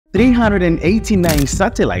389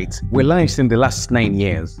 satellites were launched in the last 9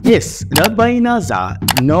 years. Yes, not by NASA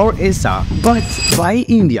nor ESA, but by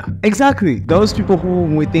India. Exactly, those people who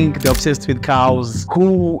we think they're obsessed with cows,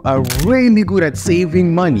 who are really good at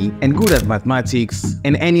saving money and good at mathematics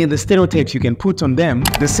and any other stereotypes you can put on them.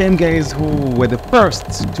 The same guys who were the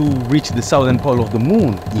first to reach the southern pole of the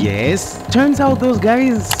moon. Yes, turns out those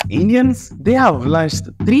guys, Indians, they have launched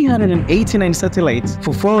 389 satellites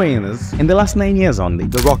for foreigners in the last 9 years only.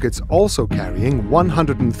 The rocket's also carrying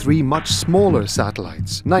 103 much smaller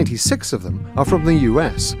satellites. 96 of them are from the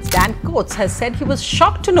US. Dan Coates has said he was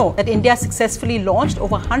shocked to know that India successfully launched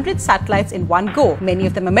over 100 satellites in one go, many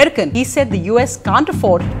of them American. He said the US can't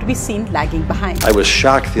afford to be seen lagging behind. I was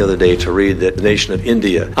shocked the other day to read that the nation of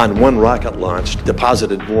India, on one rocket launch,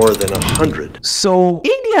 deposited more than 100. So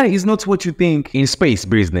India is not what you think in space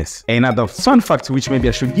business. Another fun fact which maybe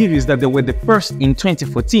I should give you is that they were the first in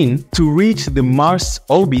 2014 to reach the Mars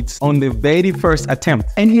orbit on the very first attempt.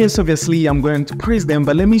 And here's obviously I'm going to praise them,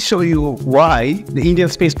 but let me show you why the Indian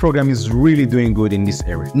space program is really doing good in this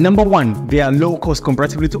area. Number one, they are low cost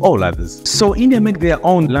comparatively to all others. So India make their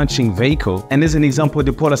own launching vehicle, and as an example,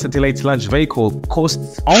 the Polar Satellite Launch Vehicle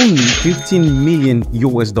costs only 15 million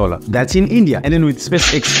US dollar. That's in India. And then with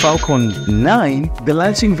SpaceX Falcon 9, the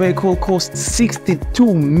launching vehicle costs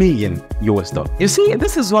 62 million US dollar. You see,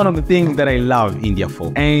 this is one of the things that I love India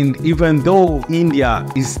for. And even though India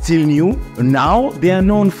is still new, now they are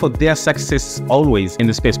known for their success always in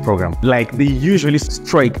the space program. Like they usually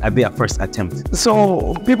strike at their first attempt.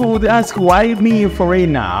 So people would ask, why me,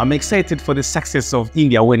 foreigner? I'm excited for the success of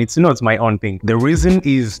India when it's not my own thing. The reason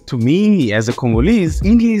is, to me as a Congolese,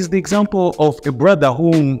 India is the example of a brother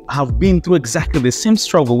whom have been through exactly the same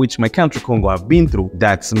struggle which my country Congo have been through.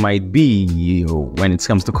 That might be when it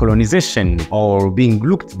comes to colonization or being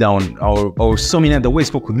looked down or so many other ways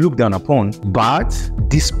people could look down upon. But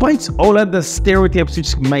despite all other stereotypes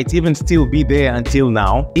which might even still be there until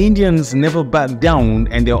now, Indians never back down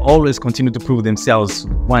and they'll always continue to prove themselves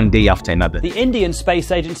one day after another. The Indian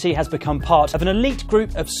Space Agency has become part of an elite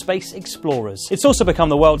group of space explorers. It's also become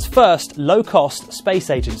the world's first low-cost space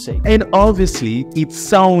agency. And obviously, it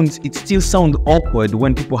still sounds awkward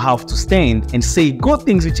when people have to stand and say good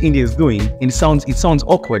things which India is doing. It sounds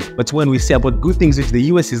awkward, but when we say about good things which the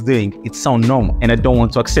US is doing, it sounds normal. And I don't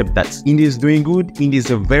want to accept that. India is doing good. India is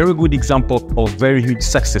a very good example of very huge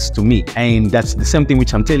success to me. And that's the same thing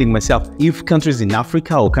which I'm telling myself. If countries in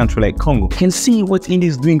Africa or country like Congo can see what India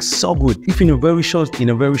is doing so good, if in a very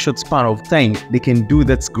short span of time they can do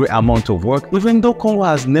that great amount of work, even though Congo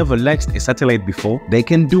has never launched a satellite before, they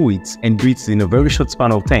can do it and do it in a very short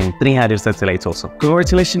span of time. 300 satellites also.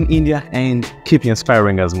 Congratulations India, and keep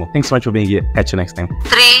inspiring us more. Thanks so much for being here. Catch you next time.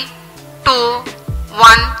 3, 2, 1,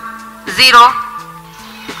 0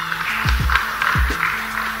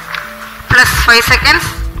 plus 5 seconds.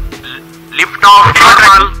 Lift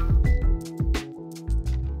off.